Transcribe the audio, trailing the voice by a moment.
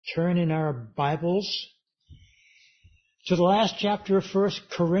turn in our Bibles to the last chapter of 1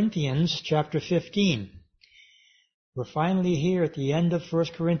 Corinthians, chapter 15. We're finally here at the end of 1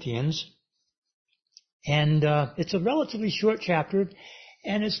 Corinthians, and it's a relatively short chapter,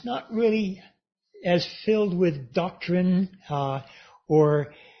 and it's not really as filled with doctrine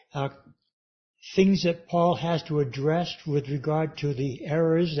or things that Paul has to address with regard to the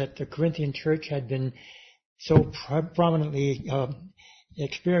errors that the Corinthian church had been so prominently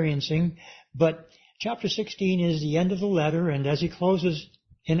experiencing. But chapter 16 is the end of the letter, and as he closes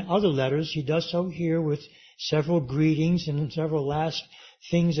in other letters, he does so here with several greetings and several last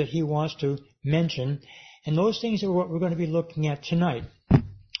things that he wants to mention. And those things are what we're going to be looking at tonight.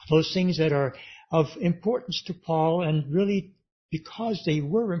 Those things that are of importance to Paul, and really because they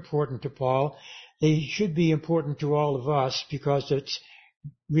were important to Paul, they should be important to all of us because it's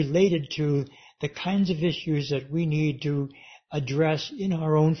related to the kinds of issues that we need to address in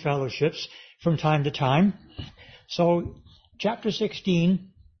our own fellowships from time to time. So chapter 16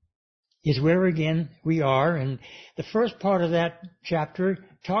 is where again we are, and the first part of that chapter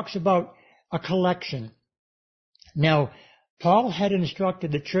talks about a collection. Now, Paul had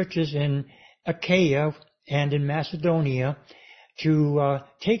instructed the churches in Achaia and in Macedonia to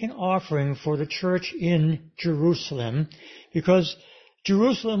take an offering for the church in Jerusalem, because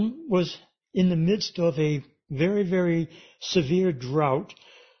Jerusalem was in the midst of a very, very severe drought,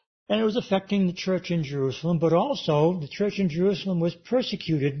 and it was affecting the church in Jerusalem, but also the church in Jerusalem was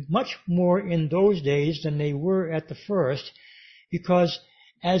persecuted much more in those days than they were at the first, because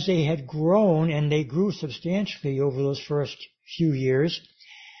as they had grown, and they grew substantially over those first few years,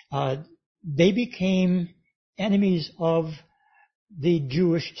 they became enemies of the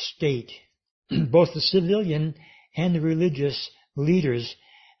Jewish state. Both the civilian and the religious leaders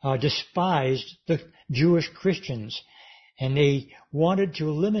despised the Jewish Christians, and they wanted to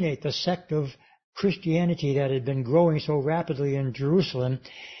eliminate the sect of Christianity that had been growing so rapidly in Jerusalem.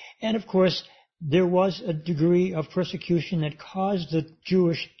 And of course, there was a degree of persecution that caused the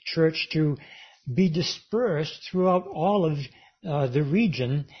Jewish church to be dispersed throughout all of the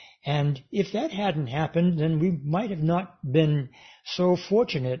region. And if that hadn't happened, then we might have not been so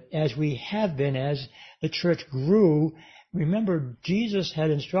fortunate as we have been as the church grew. Remember, Jesus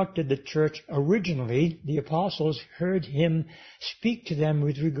had instructed the church originally. The apostles heard him speak to them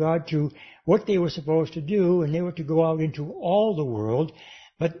with regard to what they were supposed to do, and they were to go out into all the world.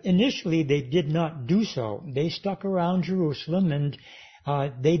 But initially they did not do so. They stuck around Jerusalem, and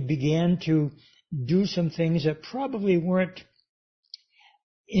they began to do some things that probably weren't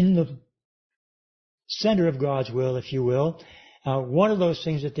in the center of God's will, if you will. One of those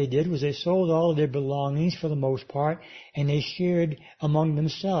things that they did was they sold all of their belongings for the most part, and they shared among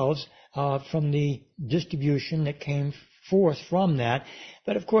themselves from the distribution that came forth from that.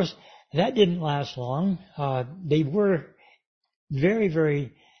 But of course, that didn't last long. They were very,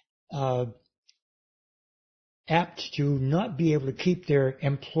 very apt to not be able to keep their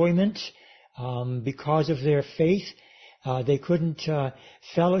employment because of their faith. They couldn't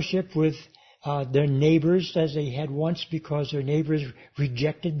fellowship with their neighbors as they had once, because their neighbors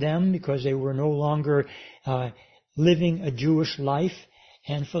rejected them because they were no longer living a Jewish life.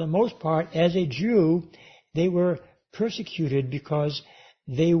 And for the most part, as a Jew, they were persecuted because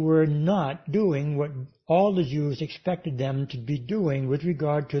they were not doing what all the Jews expected them to be doing with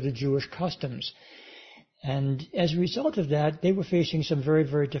regard to the Jewish customs. And as a result of that, they were facing some very,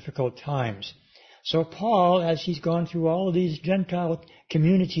 very difficult times. So Paul, as he's gone through all of these Gentile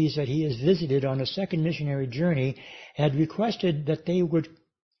communities that he has visited on a second missionary journey, had requested that they would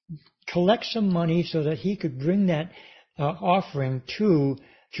collect some money so that he could bring that offering to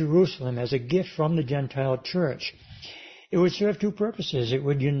Jerusalem as a gift from the Gentile church. It would serve two purposes. It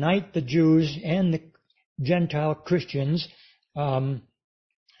would unite the Jews and the Gentile Christians. And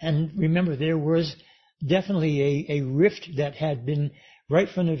remember, there was definitely a rift that had been, right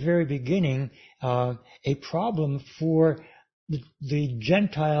from the very beginning, a problem for the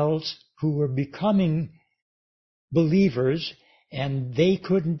Gentiles who were becoming believers, and they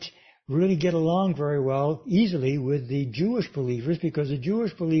couldn't really get along very well easily with the Jewish believers, because the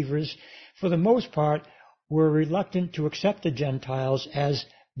Jewish believers, for the most part, were reluctant to accept the Gentiles as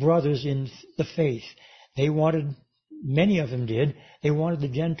brothers in the faith. They wanted, many of them did, they wanted the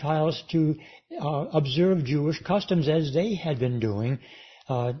Gentiles to observe Jewish customs as they had been doing.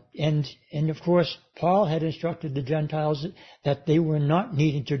 And of course, Paul had instructed the Gentiles that they were not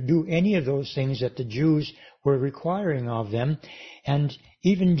needing to do any of those things that the Jews were requiring of them. And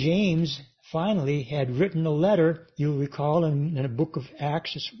even James finally had written a letter, you'll recall in the book of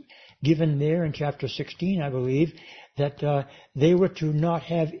Acts, given there in chapter 16, I believe, that they were to not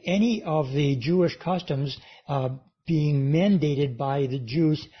have any of the Jewish customs being mandated by the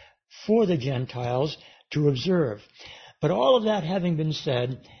Jews for the Gentiles to observe. But all of that having been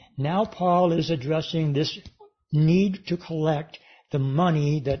said, now Paul is addressing this need to collect the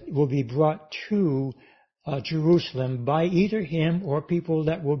money that will be brought to Jerusalem by either him or people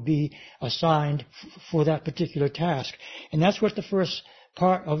that will be assigned for that particular task. And that's what the first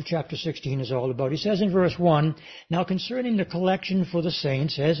part of chapter 16 is all about. He says in verse 1, "Now concerning the collection for the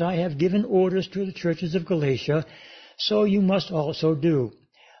saints, as I have given orders to the churches of Galatia, so you must also do.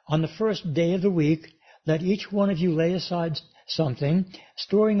 On the first day of the week, let each one of you lay aside something,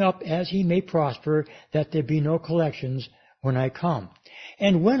 storing up as he may prosper, that there be no collections when I come.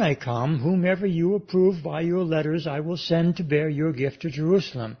 And when I come, whomever you approve by your letters, I will send to bear your gift to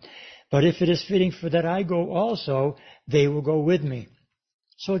Jerusalem. But if it is fitting for that I go also, they will go with me."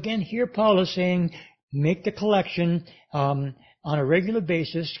 So again, here Paul is saying, make the collection on a regular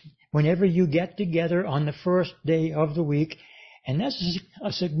basis whenever you get together on the first day of the week. And that's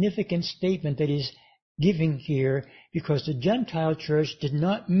a significant statement that he's giving here, because the Gentile church did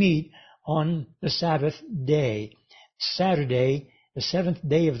not meet on the Sabbath day, Saturday, the seventh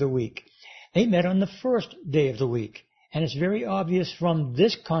day of the week. They met on the first day of the week. And it's very obvious from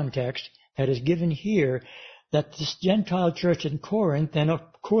this context that is given here that this Gentile church in Corinth, and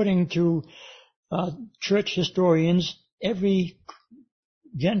according to church historians, every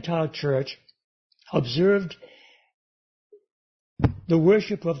Gentile church observed the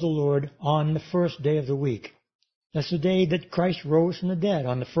worship of the Lord on the first day of the week. That's the day that Christ rose from the dead,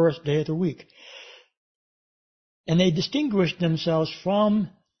 on the first day of the week. And they distinguished themselves from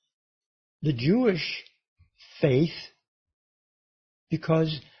the Jewish faith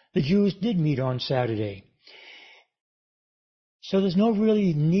because the Jews did meet on Saturday. So there's no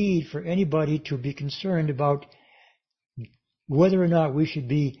really need for anybody to be concerned about whether or not we should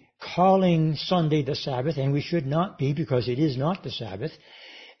be calling Sunday the Sabbath, and we should not be, because it is not the Sabbath,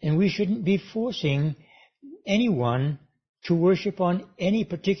 and we shouldn't be forcing anyone to worship on any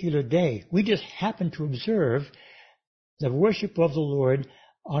particular day. We just happen to observe the worship of the Lord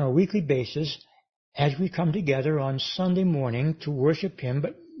on a weekly basis as we come together on Sunday morning to worship Him,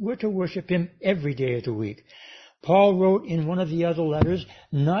 but we're to worship Him every day of the week. Paul wrote in one of the other letters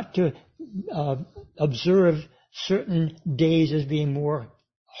not to observe certain days as being more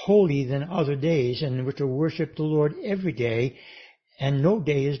holy than other days, and we're to worship the Lord every day, and no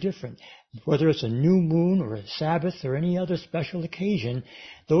day is different. Whether it's a new moon or a Sabbath or any other special occasion,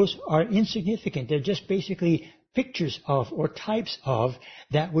 those are insignificant. They're just basically pictures of or types of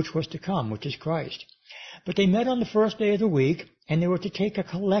that which was to come, which is Christ. But they met on the first day of the week, and they were to take a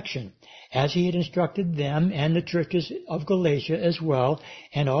collection, as he had instructed them and the churches of Galatia as well,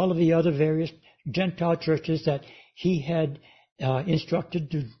 and all of the other various Gentile churches that he had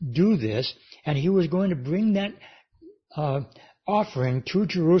instructed to do this, and he was going to bring that offering to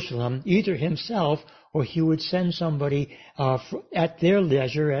Jerusalem, either himself or he would send somebody at their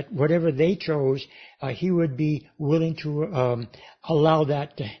leisure, at whatever they chose. He would be willing to allow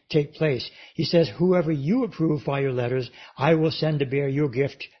that to take place. He says, whoever you approve by your letters, I will send to bear your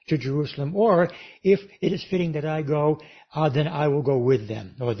gift to Jerusalem. Or if it is fitting that I go, then I will go with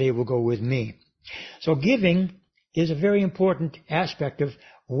them, or they will go with me. So giving is a very important aspect of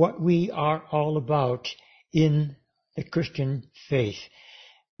what we are all about in the Christian faith.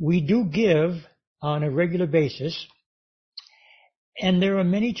 We do give on a regular basis, and there are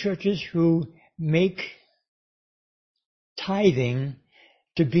many churches who make tithing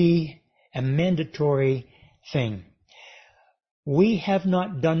to be a mandatory thing. We have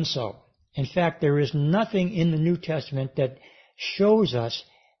not done so. In fact, there is nothing in the New Testament that shows us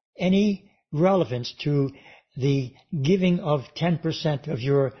any relevance to the giving of 10% of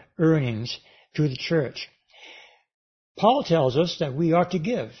your earnings to the church. Paul tells us that we are to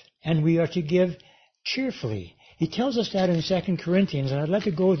give, and we are to give cheerfully. He tells us that in 2 Corinthians, and I'd like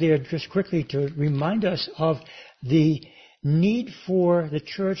to go there just quickly to remind us of the need for the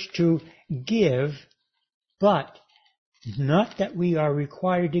church to give, but not that we are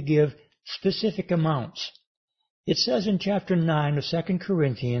required to give specific amounts. It says in chapter 9 of 2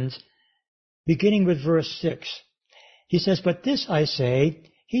 Corinthians, beginning with verse 6, he says, "But this I say,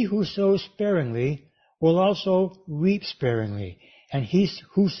 he who sows sparingly will also reap sparingly, and he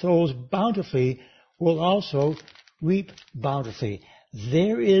who sows bountifully will also reap bountifully."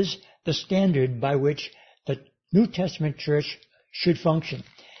 There is the standard by which the New Testament church should function.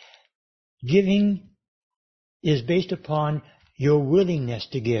 Giving is based upon your willingness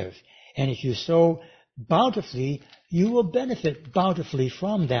to give. And if you sow bountifully, you will benefit bountifully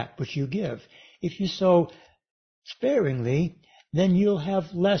from that which you give. If you sow sparingly, then you'll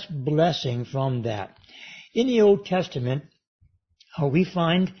have less blessing from that. In the Old Testament, we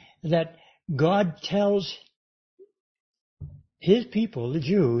find that God tells His people, the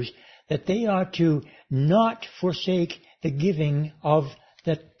Jews, that they are to not forsake the giving of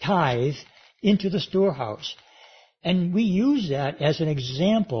the tithe into the storehouse. And we use that as an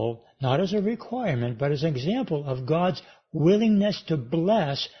example, not as a requirement, but as an example of God's willingness to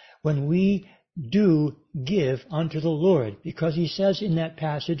bless when we do give unto the Lord. Because He says in that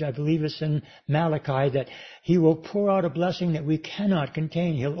passage, I believe it's in Malachi, that He will pour out a blessing that we cannot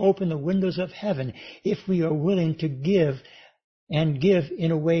contain. He'll open the windows of heaven if we are willing to give, and give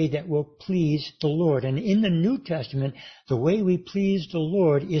in a way that will please the Lord. And in the New Testament, the way we please the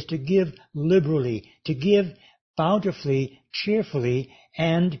Lord is to give liberally, to give bountifully, cheerfully,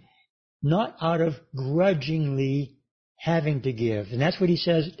 and not out of grudgingly having to give. And that's what he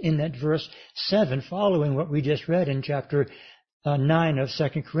says in that verse 7, following what we just read in chapter 9 of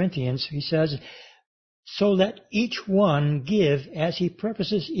 2 Corinthians. He says, so let each one give as he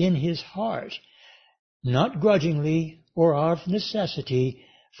purposes in his heart, not grudgingly or out of necessity,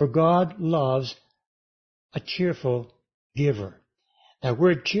 for God loves a cheerful giver. That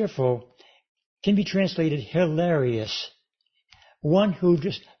word cheerful can be translated hilarious. One who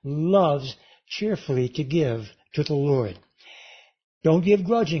just loves cheerfully to give to the Lord. Don't give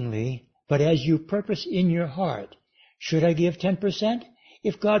grudgingly, but as you purpose in your heart. Should I give 10%?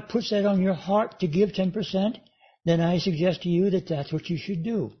 If God puts that on your heart to give 10%, then I suggest to you that that's what you should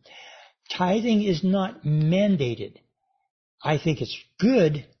do. Tithing is not mandated. I think it's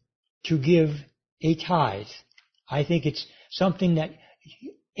good to give a tithe. I think it's something that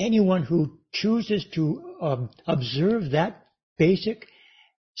anyone who chooses to observe that basic,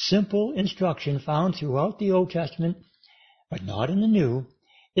 simple instruction found throughout the Old Testament, but not in the New,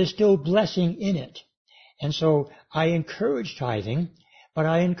 is still blessing in it. And so I encourage tithing, but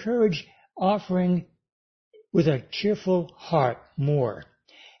I encourage offering with a cheerful heart more.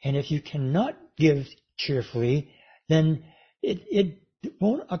 And if you cannot give cheerfully, then it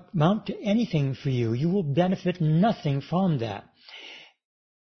won't amount to anything for you. You will benefit nothing from that.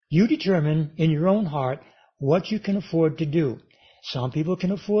 You determine in your own heart what you can afford to do. Some people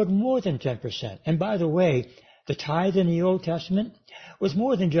can afford more than 10%. And by the way, the tithe in the Old Testament was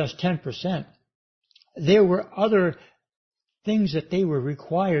more than just 10%. There were other things that they were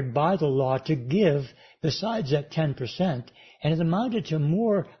required by the law to give besides that 10%. And it amounted to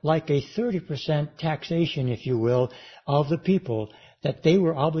more like a 30% taxation, if you will, of the people that they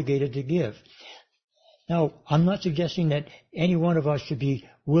were obligated to give. Now, I'm not suggesting that any one of us should be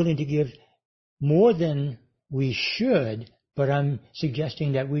willing to give more than we should, but I'm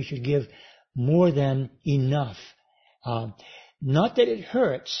suggesting that we should give more than enough. Not that it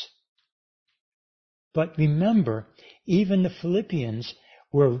hurts, but remember, even the Philippians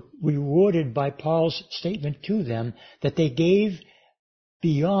were rewarded by Paul's statement to them that they gave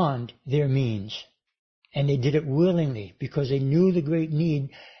beyond their means. And they did it willingly because they knew the great need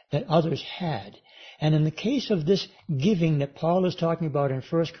that others had. And in the case of this giving that Paul is talking about in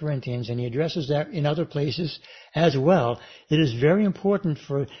 1 Corinthians, and he addresses that in other places as well, it is very important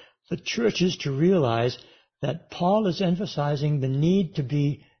for the churches to realize that Paul is emphasizing the need to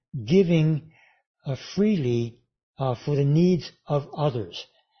be giving freely for the needs of others.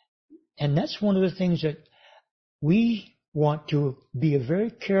 And that's one of the things that we want to be very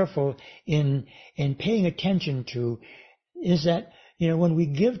careful in paying attention to, is that, when we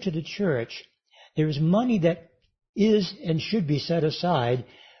give to the church, there is money that is and should be set aside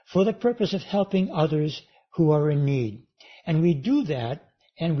for the purpose of helping others who are in need. And we do that,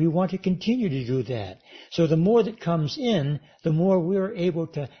 and we want to continue to do that. So the more that comes in, the more we're able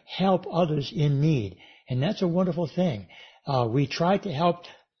to help others in need. And that's a wonderful thing. We try to help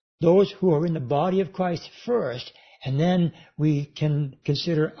those who are in the body of Christ first, and then we can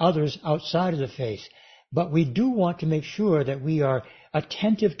consider others outside of the faith. But we do want to make sure that we are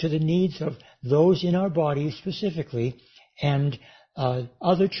attentive to the needs of those in our body specifically, and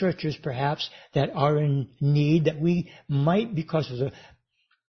other churches perhaps that are in need, that we might, because of the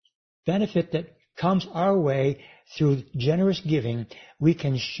benefit that comes our way through generous giving, we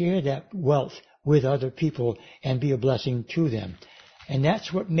can share that wealth with other people and be a blessing to them. And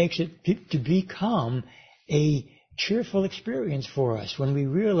that's what makes it to become a cheerful experience for us, when we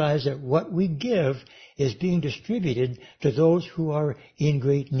realize that what we give is being distributed to those who are in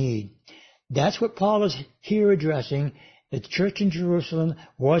great need. That's what Paul is here addressing. The church in Jerusalem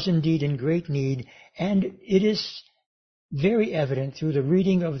was indeed in great need, and it is very evident through the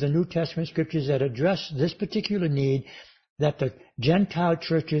reading of the New Testament scriptures that address this particular need that the Gentile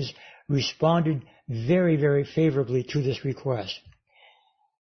churches responded very, very favorably to this request.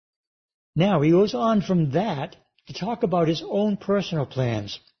 Now, he goes on from that to talk about his own personal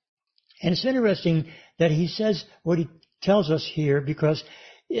plans. And it's interesting that he says what he tells us here, because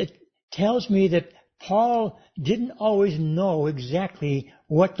it tells me that Paul didn't always know exactly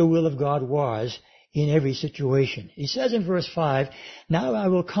what the will of God was in every situation. He says in verse 5, "Now I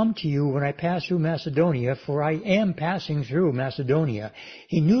will come to you when I pass through Macedonia, for I am passing through Macedonia."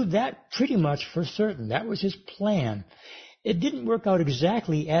 He knew that pretty much for certain. That was his plan. It didn't work out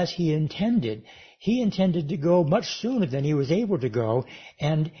exactly as he intended. He intended to go much sooner than he was able to go,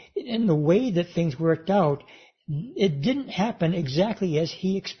 and in the way that things worked out, it didn't happen exactly as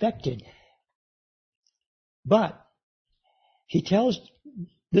he expected. But he tells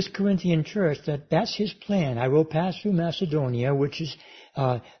this Corinthian church that that's his plan. I will pass through Macedonia, which is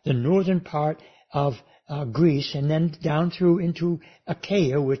the northern part of Greece, and then down through into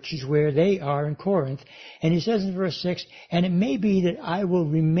Achaia, which is where they are in Corinth. And he says in verse 6, "And it may be that I will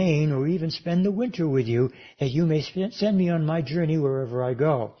remain or even spend the winter with you, that you may send me on my journey wherever I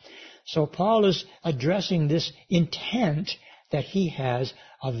go." So Paul is addressing this intent that he has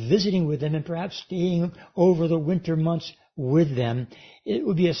of visiting with them and perhaps staying over the winter months with them. It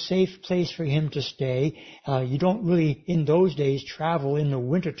would be a safe place for him to stay. You don't really, in those days, travel in the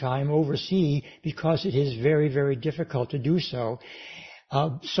wintertime overseas because it is very, very difficult to do so.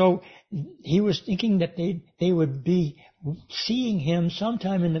 So he was thinking that they would be seeing him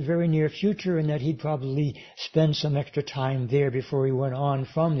sometime in the very near future, and that he'd probably spend some extra time there before he went on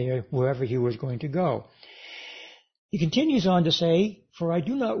from there, wherever he was going to go. He continues on to say, "For I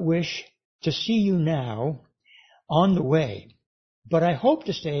do not wish to see you now on the way, but I hope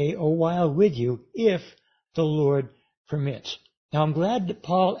to stay a while with you if the Lord permits." Now I'm glad that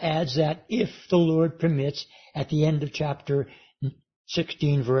Paul adds that "if the Lord permits" at the end of chapter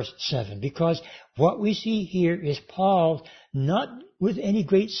 16 verse 7, because what we see here is Paul not with any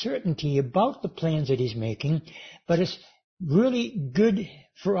great certainty about the plans that he's making, but it's really good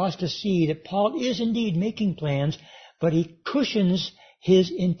for us to see that Paul is indeed making plans, but he cushions his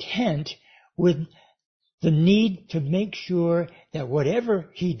intent with the need to make sure that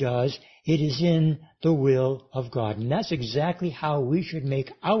whatever he does, it is in the will of God. And that's exactly how we should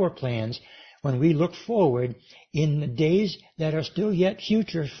make our plans when we look forward in the days that are still yet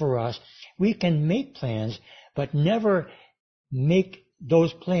future for us. We can make plans, but never make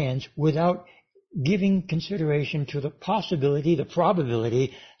those plans without giving consideration to the possibility, the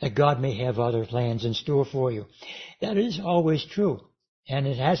probability that God may have other plans in store for you. That is always true. And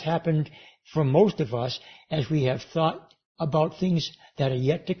it has happened for most of us as we have thought about things that are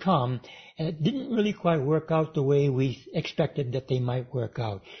yet to come, and it didn't really quite work out the way we expected that they might work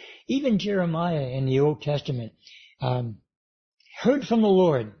out. Even Jeremiah in the Old Testament heard from the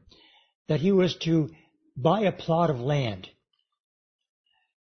Lord that he was to buy a plot of land.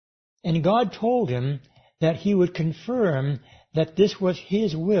 And God told him that he would confirm that this was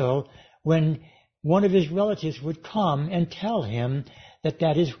his will when one of his relatives would come and tell him that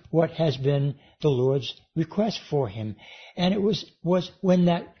that is what has been the Lord's request for him. And it was when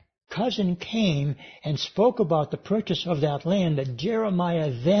that cousin came and spoke about the purchase of that land that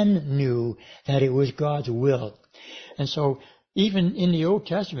Jeremiah then knew that it was God's will. And so even in the Old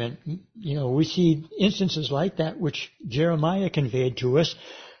Testament, we see instances like that which Jeremiah conveyed to us,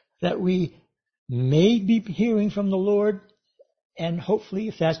 that we may be hearing from the Lord, and hopefully,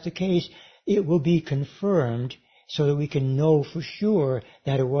 if that's the case, it will be confirmed so that we can know for sure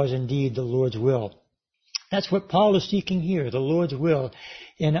that it was indeed the Lord's will. That's what Paul is seeking here, the Lord's will.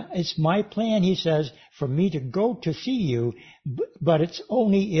 And it's my plan, he says, for me to go to see you, but it's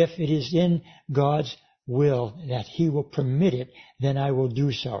only if it is in God's will that he will permit it, then I will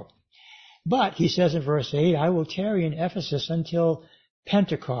do so. But, he says in verse 8, "I will tarry in Ephesus until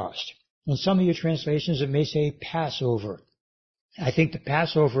Pentecost." In some of your translations it may say Passover. I think the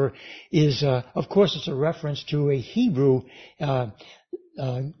Passover is, of course, it's a reference to a Hebrew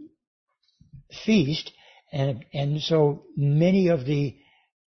feast, and so many of the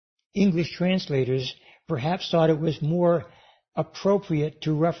English translators perhaps thought it was more appropriate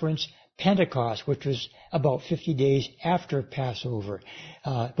to reference Pentecost, which was about 50 days after Passover.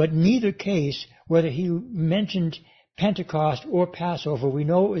 But in either case, whether he mentioned Pentecost or Passover, we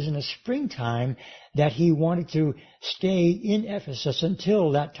know it was in the springtime that he wanted to stay in Ephesus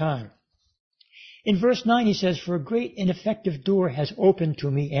until that time. In verse 9 he says, "For a great and effective door has opened to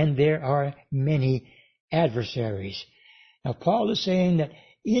me, and there are many adversaries." Now Paul is saying that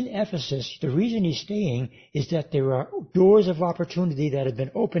in Ephesus, the reason he's staying is that there are doors of opportunity that have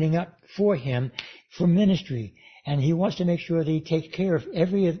been opening up for him for ministry. And he wants to make sure that he takes care of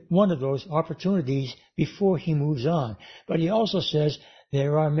every one of those opportunities before he moves on. But he also says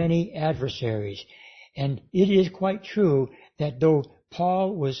there are many adversaries. And it is quite true that though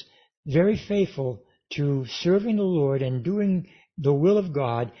Paul was very faithful to serving the Lord and doing the will of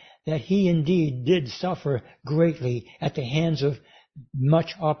God, that he indeed did suffer greatly at the hands of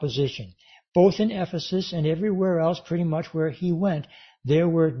much opposition. Both in Ephesus and everywhere else, pretty much where he went, there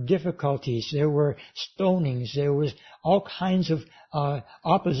were difficulties, there were stonings, there was all kinds of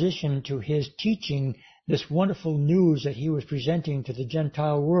opposition to his teaching this wonderful news that he was presenting to the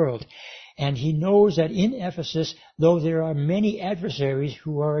Gentile world. And he knows that in Ephesus, though there are many adversaries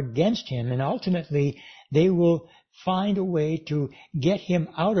who are against him, and ultimately they will find a way to get him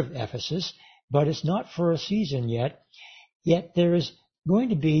out of Ephesus, but it's not for a season yet. Yet there is going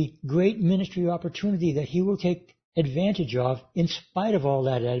to be great ministry opportunity that he will take advantage of in spite of all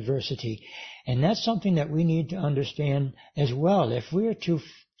that adversity. And that's something that we need to understand as well. If we are to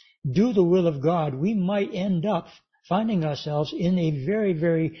do the will of God, we might end up finding ourselves in a very,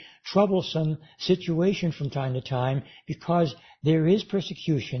 very troublesome situation from time to time because there is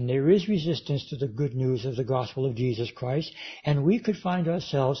persecution, there is resistance to the good news of the gospel of Jesus Christ, and we could find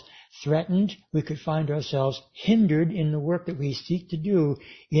ourselves threatened, we could find ourselves hindered in the work that we seek to do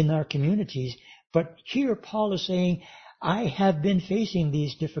in our communities. But here Paul is saying, I have been facing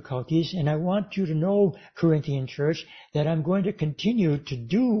these difficulties, and I want you to know, Corinthian church, that I'm going to continue to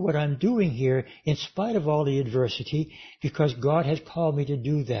do what I'm doing here in spite of all the adversity, because God has called me to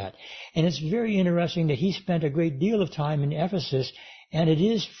do that. And it's very interesting that he spent a great deal of time in Ephesus, and it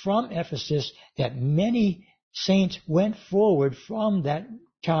is from Ephesus that many saints went forward from that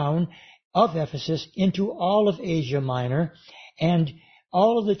town of Ephesus into all of Asia Minor, and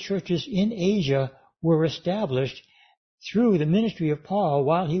all of the churches in Asia were established through the ministry of Paul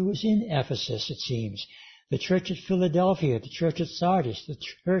while he was in Ephesus, it seems. The church at Philadelphia, the church at Sardis, the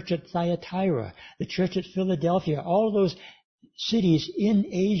church at Thyatira, the church at Philadelphia, all those cities in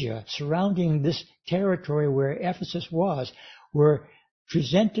Asia surrounding this territory where Ephesus was, were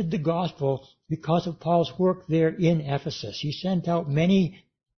presented the gospel because of Paul's work there in Ephesus. He sent out many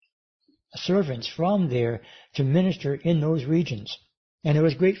servants from there to minister in those regions. And there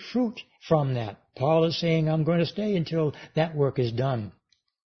was great fruit from that. Paul is saying, I'm going to stay until that work is done.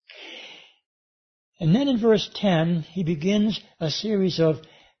 And then in verse 10, he begins a series of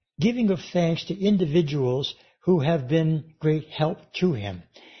giving of thanks to individuals who have been great help to him,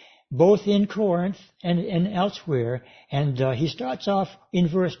 both in Corinth and elsewhere. And he starts off in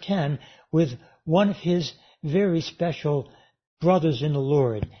verse 10 with one of his very special brothers in the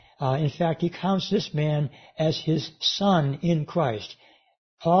Lord. In fact, he counts this man as his son in Christ.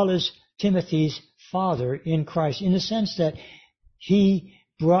 Paul is Timothy's father in Christ, in the sense that he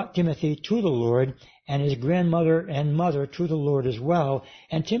brought Timothy to the Lord, and his grandmother and mother to the Lord as well.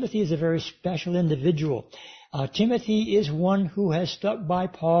 And Timothy is a very special individual. Timothy is one who has stuck by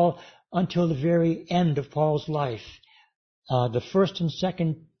Paul until the very end of Paul's life. The first and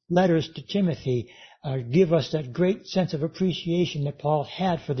second letters to Timothy give us that great sense of appreciation that Paul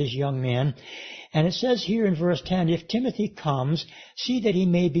had for this young man. And it says here in verse 10, if Timothy comes, see that he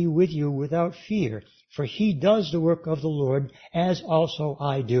may be with you without fear, for he does the work of the Lord, as also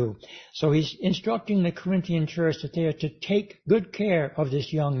I do. So he's instructing the Corinthian church that they are to take good care of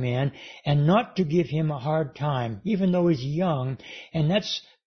this young man and not to give him a hard time, even though he's young. And that's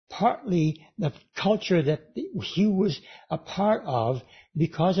partly the culture that he was a part of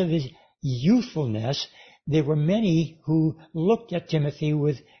because of his youthfulness. There were many who looked at Timothy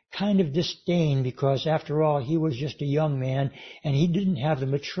with kind of disdain because, after all, he was just a young man and he didn't have the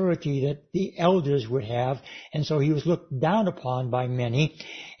maturity that the elders would have, and so he was looked down upon by many.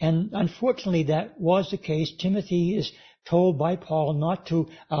 And unfortunately, that was the case. Timothy is told by Paul not to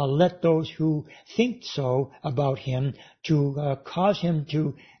let those who think so about him to cause him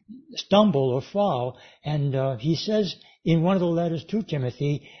to stumble or fall. And he says in one of the letters to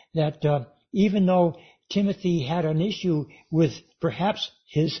Timothy that even though Timothy had an issue with perhaps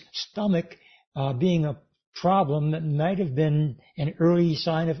his stomach being a problem that might have been an early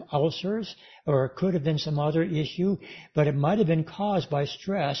sign of ulcers, or it could have been some other issue, but it might have been caused by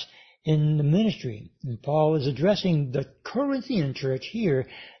stress in the ministry. And Paul is addressing the Corinthian church here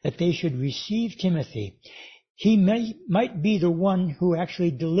that they should receive Timothy. He might be the one who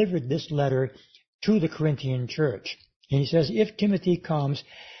actually delivered this letter to the Corinthian church. And he says, if Timothy comes,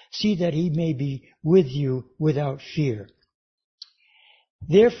 see that he may be with you without fear.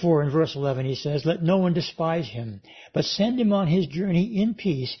 Therefore, in verse 11, he says, let no one despise him, but send him on his journey in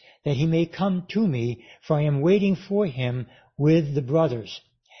peace, that he may come to me, for I am waiting for him with the brothers.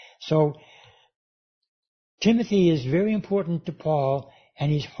 So, Timothy is very important to Paul,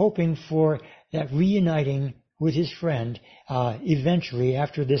 and he's hoping for that reuniting with his friend eventually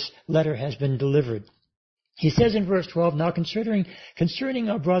after this letter has been delivered. He says in verse 12, now concerning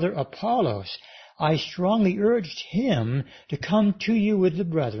our brother Apollos, I strongly urged him to come to you with the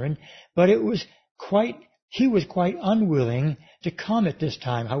brethren, but he was quite unwilling to come at this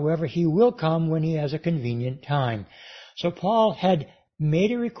time. However, he will come when he has a convenient time. So Paul had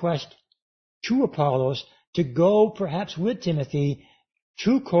made a request to Apollos to go perhaps with Timothy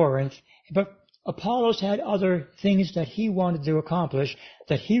to Corinth, but Apollos had other things that he wanted to accomplish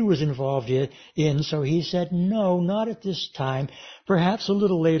that he was involved in, so he said, no, not at this time, perhaps a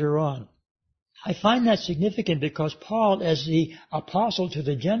little later on. I find that significant because Paul, as the apostle to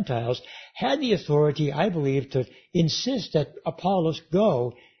the Gentiles, had the authority, I believe, to insist that Apollos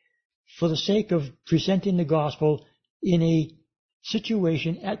go for the sake of presenting the gospel in a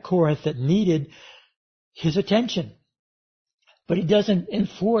situation at Corinth that needed his attention. But he doesn't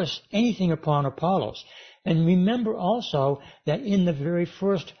enforce anything upon Apollos. And remember also that in the very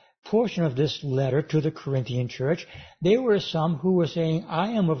first portion of this letter to the Corinthian church, there were some who were saying, I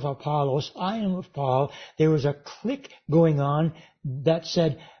am of Apollos, I am of Paul. There was a clique going on that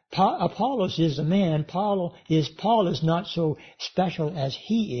said, Apollos is a man, Paul is not so special as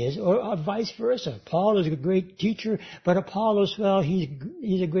he is, or vice versa. Paul is a great teacher, but Apollos, well,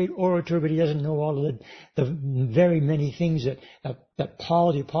 he's a great orator, but he doesn't know all of the very many things that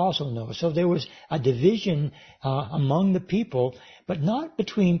Paul the apostle knows. So there was a division among the people, but not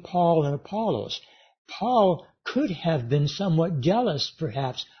between Paul and Apollos. Paul could have been somewhat jealous,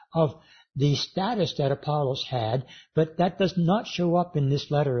 perhaps, of the status that Apollos had, but that does not show up in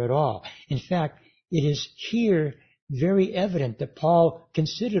this letter at all. In fact, it is here very evident that Paul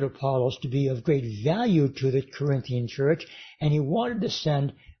considered Apollos to be of great value to the Corinthian church, and he wanted to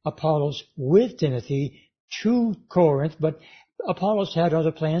send Apollos with Timothy to Corinth, but Apollos had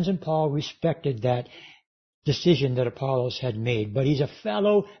other plans, and Paul respected that decision that Apollos had made. But he's a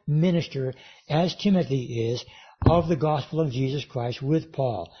fellow minister, as Timothy is, of the gospel of Jesus Christ with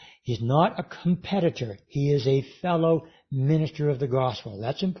Paul. He's not a competitor. He is a fellow minister of the gospel.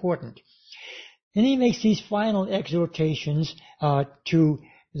 That's important. And he makes these final exhortations to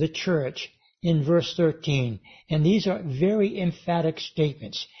the church in verse 13. And these are very emphatic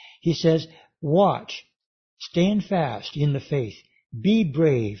statements. He says, watch, stand fast in the faith, be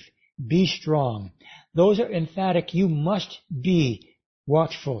brave, be strong. Those are emphatic. You must be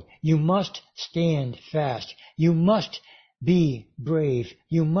watchful. You must stand fast. You must be brave.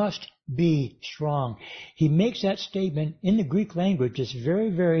 You must be strong. He makes that statement in the Greek language. It's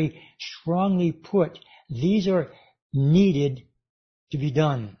very, very strongly put. These are needed to be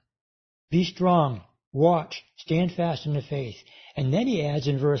done. Be strong. Watch. Stand fast in the faith. And then he adds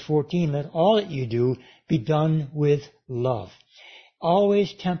in verse 14, let all that you do be done with love.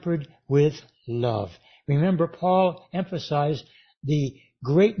 Always tempered with love. Remember, Paul emphasized the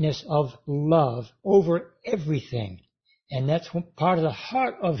greatness of love over everything. And that's part of the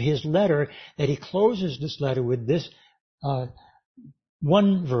heart of his letter, that he closes this letter with this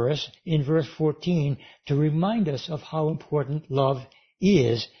one verse in verse 14 to remind us of how important love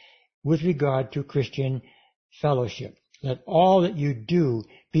is with regard to Christian fellowship. Let all that you do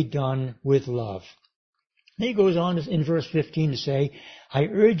be done with love. Then he goes on in verse 15 to say, I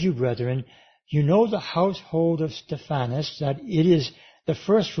urge you, brethren, you know the household of Stephanas, that it is the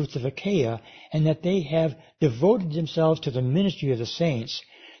firstfruits of Achaia, and that they have devoted themselves to the ministry of the saints,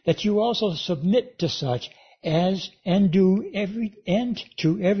 that you also submit to such as and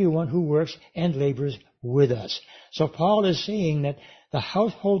to everyone who works and labors with us. So Paul is saying that the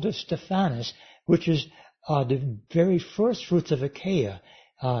household of Stephanas, which is the very first fruits of Achaia,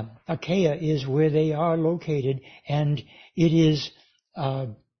 Achaia is where they are located, and it is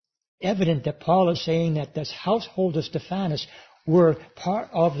evident that Paul is saying that this household of Stephanas were part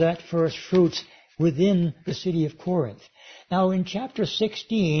of that first fruits within the city of Corinth. Now in chapter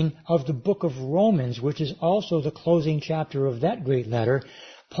 16 of the book of Romans, which is also the closing chapter of that great letter,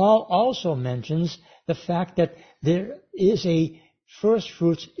 Paul also mentions the fact that there is a first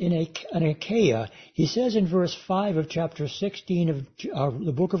fruits in Achaia. He says in verse 5 of chapter 16 of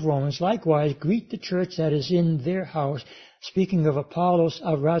the book of Romans, likewise greet the church that is in their house, speaking of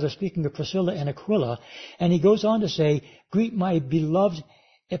speaking of Priscilla and Aquila, and he goes on to say, greet my beloved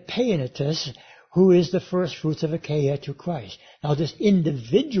Epaenetus, who is the first fruits of Achaia to Christ. Now this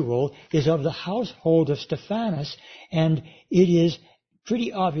individual is of the household of Stephanas, and it is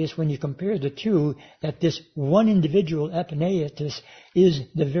pretty obvious when you compare the two that this one individual, Epaenetus, is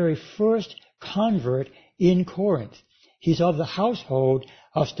the very first convert in Corinth. He's of the household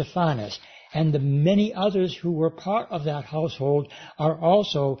of Stephanas, and the many others who were part of that household are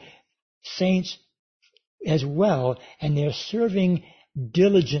also saints as well, and they're serving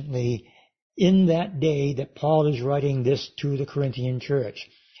diligently in that day that Paul is writing this to the Corinthian church.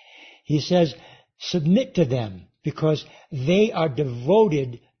 He says, submit to them because they are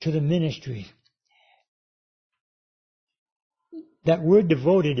devoted to the ministry. That word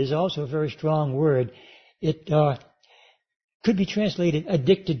devoted is also a very strong word. It could be translated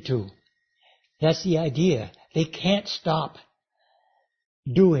addicted to. That's the idea. They can't stop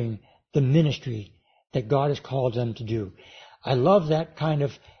doing the ministry that God has called them to do. I love that kind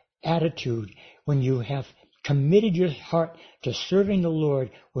of attitude when you have committed your heart to serving the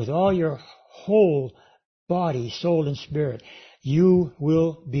Lord with all your whole body, soul, and spirit. You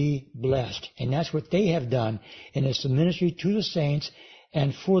will be blessed. And that's what they have done. And it's the ministry to the saints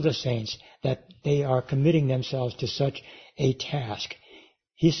and for the saints that they are committing themselves to such a task.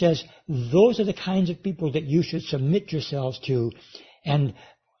 He says, those are the kinds of people that you should submit yourselves to and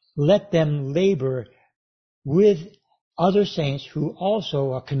let them labor with other saints who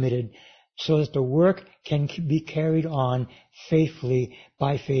also are committed so that the work can be carried on faithfully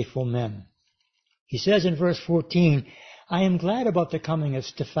by faithful men. He says in verse 14, I am glad about the coming of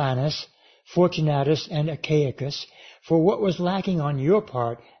Stephanas, Fortunatus, and Achaicus, for what was lacking on your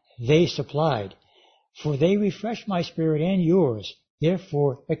part they supplied. For they refreshed my spirit and yours.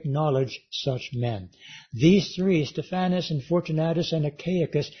 Therefore acknowledge such men. These three, Stephanas and Fortunatus and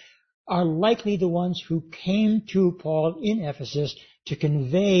Achaicus, are likely the ones who came to Paul in Ephesus to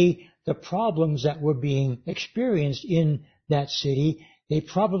convey the problems that were being experienced in that city. They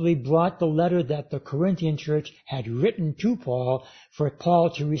probably brought the letter that the Corinthian church had written to Paul for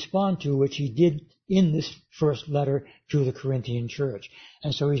Paul to respond to, which he did in this first letter to the Corinthian church.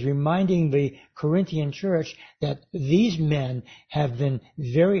 And so he's reminding the Corinthian church that these men have been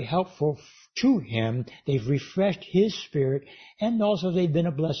very helpful to him. They've refreshed his spirit, and also they've been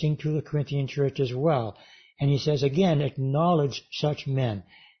a blessing to the Corinthian church as well. And he says again, acknowledge such men.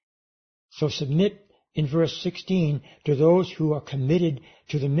 So submit in verse 16 to those who are committed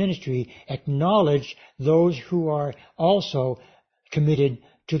to the ministry. Acknowledge those who are also committed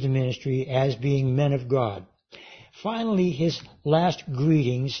to the ministry as being men of God. Finally, his last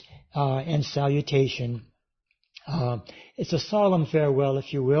greetings and salutation. It's a solemn farewell,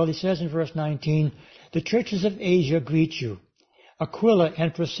 if you will. He says in verse 19, the churches of Asia greet you. Aquila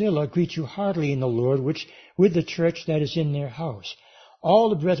and Priscilla greet you heartily in the Lord, which with the church that is in their house. All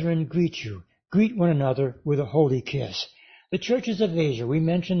the brethren greet you. Greet one another with a holy kiss. The churches of Asia, we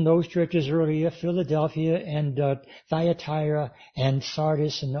mentioned those churches earlier, Philadelphia and Thyatira and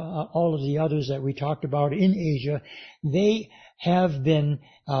Sardis and all of the others that we talked about in Asia. They have been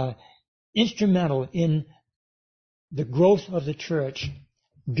instrumental in the growth of the church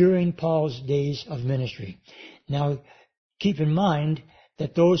during Paul's days of ministry. Now, keep in mind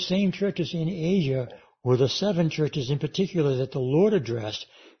that those same churches in Asia were the 7 churches in particular that the Lord addressed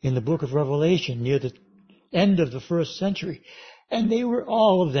in the book of Revelation near the end of the 1st century. And they were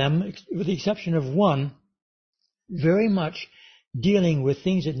all of them, with the exception of one, very much dealing with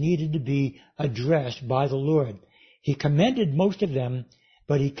things that needed to be addressed by the Lord. He commended most of them,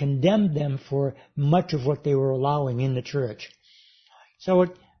 but he condemned them for much of what they were allowing in the church. So it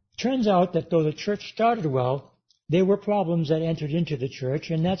turns out that though the church started well, there were problems that entered into the church,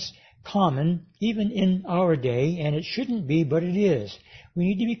 and that's common even in our day, and it shouldn't be, but it is. We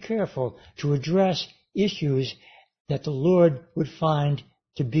need to be careful to address issues that the Lord would find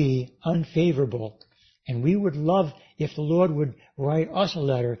to be unfavorable. And we would love if the Lord would write us a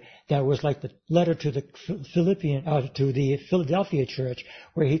letter that was like the letter to the Philadelphia church,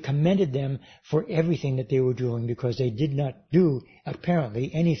 where he commended them for everything that they were doing, because they did not do,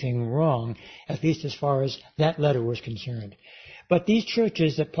 apparently, anything wrong, at least as far as that letter was concerned. But these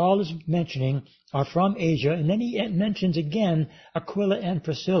churches that Paul is mentioning are from Asia, and then he mentions again Aquila and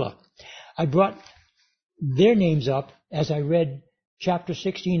Priscilla. I brought their names up as I read chapter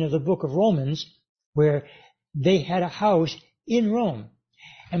 16 of the book of Romans, where they had a house in Rome.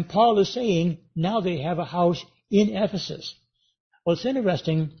 And Paul is saying now they have a house in Ephesus. Well, it's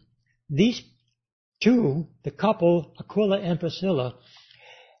interesting. These two, the couple, Aquila and Priscilla,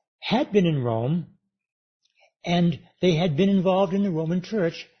 had been in Rome, and they had been involved in the Roman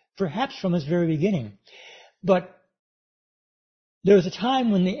church, perhaps from its very beginning. But there was a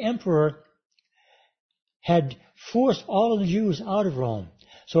time when the emperor had forced all of the Jews out of Rome.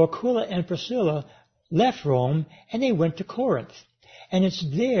 So Aquila and Priscilla left Rome and they went to Corinth. And it's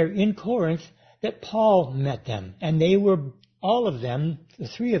there in Corinth that Paul met them. And they were, all of them, the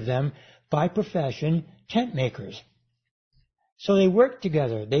three of them, by profession, tent makers. So they worked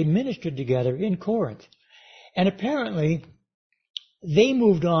together. They ministered together in Corinth. And apparently, they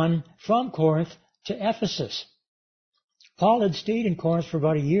moved on from Corinth to Ephesus. Paul had stayed in Corinth for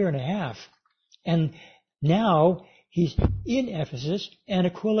about a year and a half. And now he's in Ephesus, and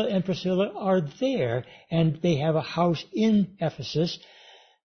Aquila and Priscilla are there, and they have a house in Ephesus,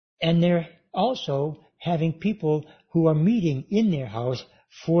 and they're also having people who are meeting in their house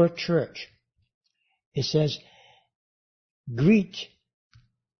for church. It says,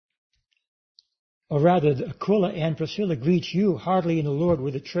 Aquila and Priscilla greet you heartily in the Lord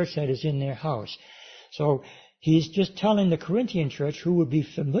with the church that is in their house. So he's just telling the Corinthian church, who would be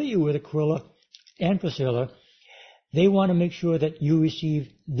familiar with Aquila and Priscilla, they want to make sure that you receive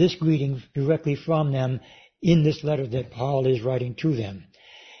this greeting directly from them in this letter that Paul is writing to them.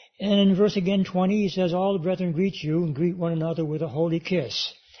 And in verse again 20, he says, all the brethren greet you and greet one another with a holy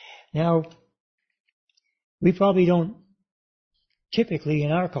kiss. Now, we probably don't typically,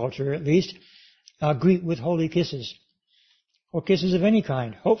 in our culture at least, greet with holy kisses, or kisses of any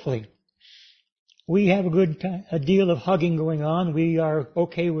kind, hopefully. We have a deal of hugging going on. We are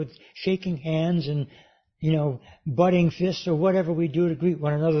okay with shaking hands and, butting fists or whatever we do to greet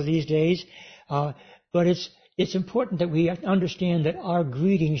one another these days. But it's important that we understand that our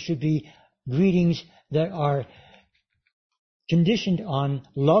greetings should be greetings that are conditioned on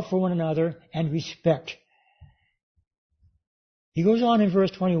love for one another and respect. He goes on in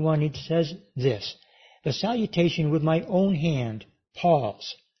verse 21, he says this, the salutation with my own hand,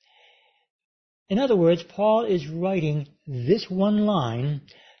 Paul's. In other words, Paul is writing this one line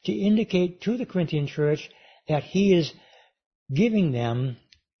to indicate to the Corinthian church that he is giving them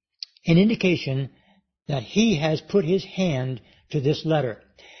an indication that he has put his hand to this letter.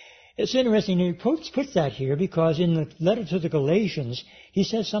 It's interesting he puts that here because in the letter to the Galatians, he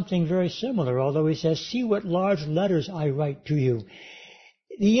says something very similar, although he says, see what large letters I write to you.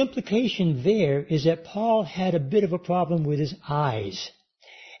 The implication there is that Paul had a bit of a problem with his eyes.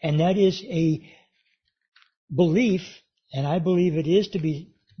 And that is a belief, and I believe it is to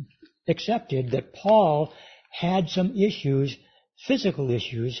be accepted, that Paul had some issues, physical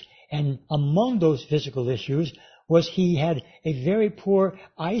issues, and among those physical issues was he had a very poor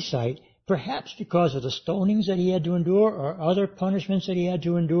eyesight, perhaps because of the stonings that he had to endure or other punishments that he had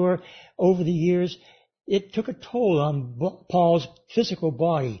to endure over the years. It took a toll on Paul's physical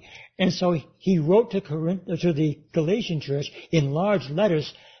body. And so he wrote to the Galatian church in large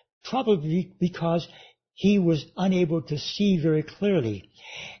letters, probably because he was unable to see very clearly.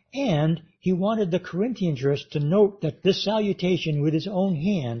 And he wanted the Corinthian church to note that this salutation with his own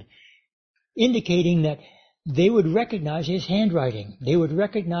hand, indicating that they would recognize his handwriting. They would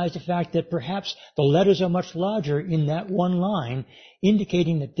recognize the fact that perhaps the letters are much larger in that one line,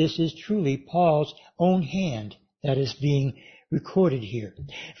 indicating that this is truly Paul's own hand that is being recorded here.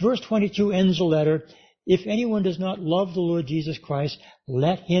 Verse 22 ends the letter, if anyone does not love the Lord Jesus Christ,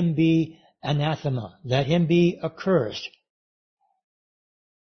 let him be anathema. Let him be accursed.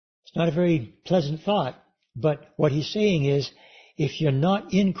 It's not a very pleasant thought, but what he's saying is, if you're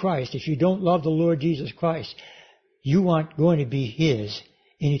not in Christ, if you don't love the Lord Jesus Christ, you aren't going to be His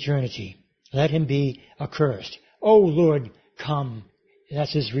in eternity. Let Him be accursed. Oh Lord, come.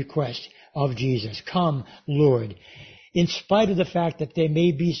 That's His request of Jesus. Come, Lord. In spite of the fact that there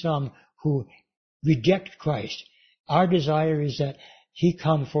may be some who reject Christ, our desire is that He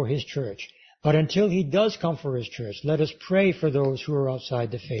come for His church. But until He does come for His church, let us pray for those who are outside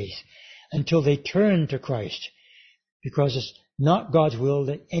the faith until they turn to Christ, because it's not God's will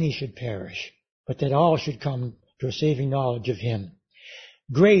that any should perish, but that all should come to a saving knowledge of Him.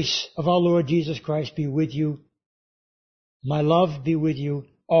 Grace of our Lord Jesus Christ be with you. My love be with you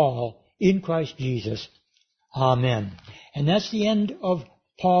all in Christ Jesus. Amen. And that's the end of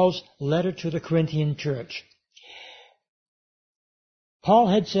Paul's letter to the Corinthian church. Paul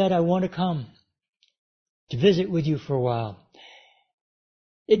had said, I want to come to visit with you for a while.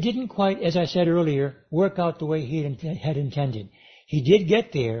 It didn't quite, as I said earlier, work out the way he had intended. He did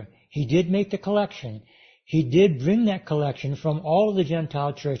get there. He did make the collection. He did bring that collection from all of the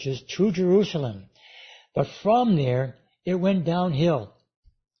Gentile churches to Jerusalem. But from there, it went downhill.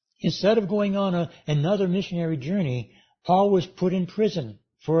 Instead of going on another missionary journey, Paul was put in prison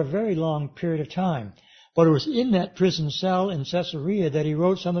for a very long period of time. But it was in that prison cell in Caesarea that he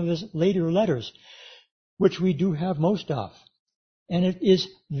wrote some of his later letters, which we do have most of. And it is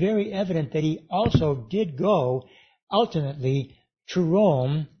very evident that he also did go ultimately to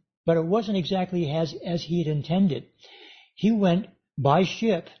Rome, but it wasn't exactly as he had intended. He went by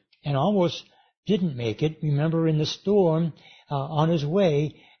ship and almost didn't make it. Remember, in the storm, on his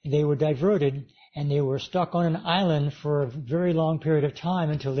way, they were diverted and they were stuck on an island for a very long period of time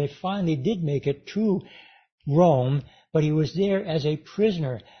until they finally did make it to Rome. But he was there as a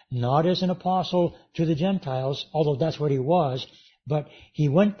prisoner, not as an apostle to the Gentiles, although that's what he was, but he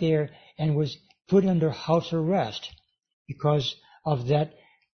went there and was put under house arrest because of that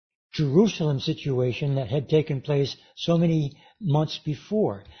Jerusalem situation that had taken place so many months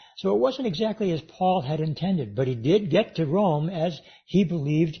before. So it wasn't exactly as Paul had intended, but he did get to Rome as he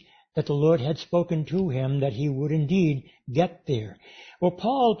believed that the Lord had spoken to him that he would indeed get there. Well,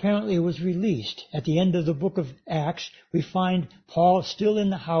 Paul apparently was released. At the end of the book of Acts, we find Paul still in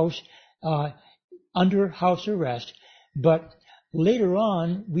the house, under house arrest, but later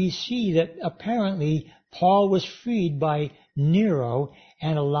on we see that apparently Paul was freed by Nero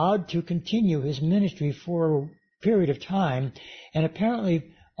and allowed to continue his ministry for a period of time. And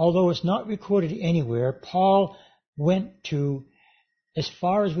apparently, although it's not recorded anywhere, Paul went to, as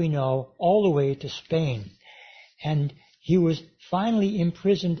far as we know, all the way to Spain. And he was finally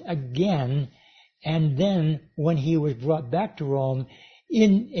imprisoned again, and then when he was brought back to Rome,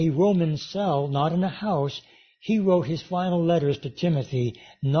 in a Roman cell, not in a house, he wrote his final letters to Timothy,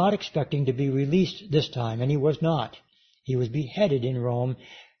 not expecting to be released this time, and he was not. He was beheaded in Rome,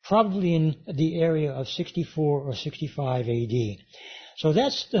 probably in the area of 64 or 65 AD. So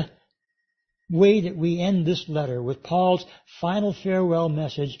that's the way that we end this letter, with Paul's final farewell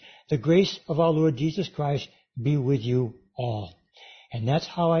message: the grace of our Lord Jesus Christ be with you all. And that's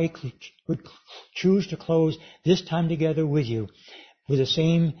how I would choose to close this time together with you, with the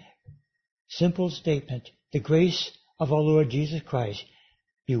same simple statement: the grace of our Lord Jesus Christ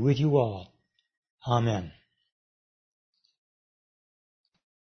be with you all. Amen.